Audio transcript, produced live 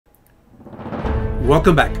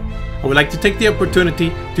Welcome back. I would like to take the opportunity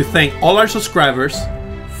to thank all our subscribers,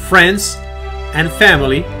 friends, and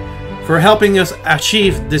family for helping us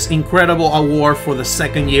achieve this incredible award for the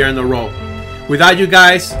second year in a row. Without you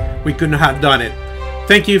guys, we couldn't have done it.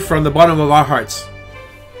 Thank you from the bottom of our hearts.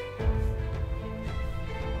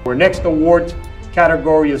 Our next award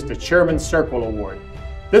category is the Chairman's Circle Award.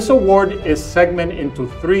 This award is segmented into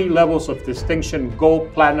 3 levels of distinction: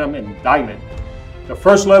 Gold, Platinum, and Diamond. The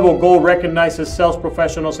first level, Gold, recognizes sales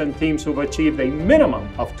professionals and teams who've achieved a minimum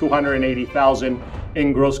of $280,000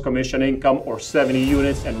 in gross commission income or 70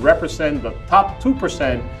 units and represent the top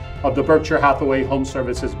 2% of the Berkshire Hathaway Home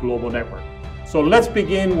Services Global Network. So let's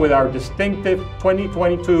begin with our distinctive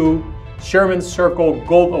 2022 Chairman's Circle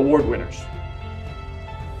Gold Award winners.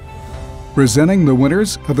 Presenting the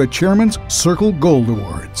winners of the Chairman's Circle Gold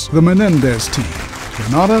Awards, the Menendez team,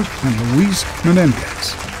 Renata and Luis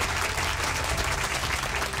Menendez.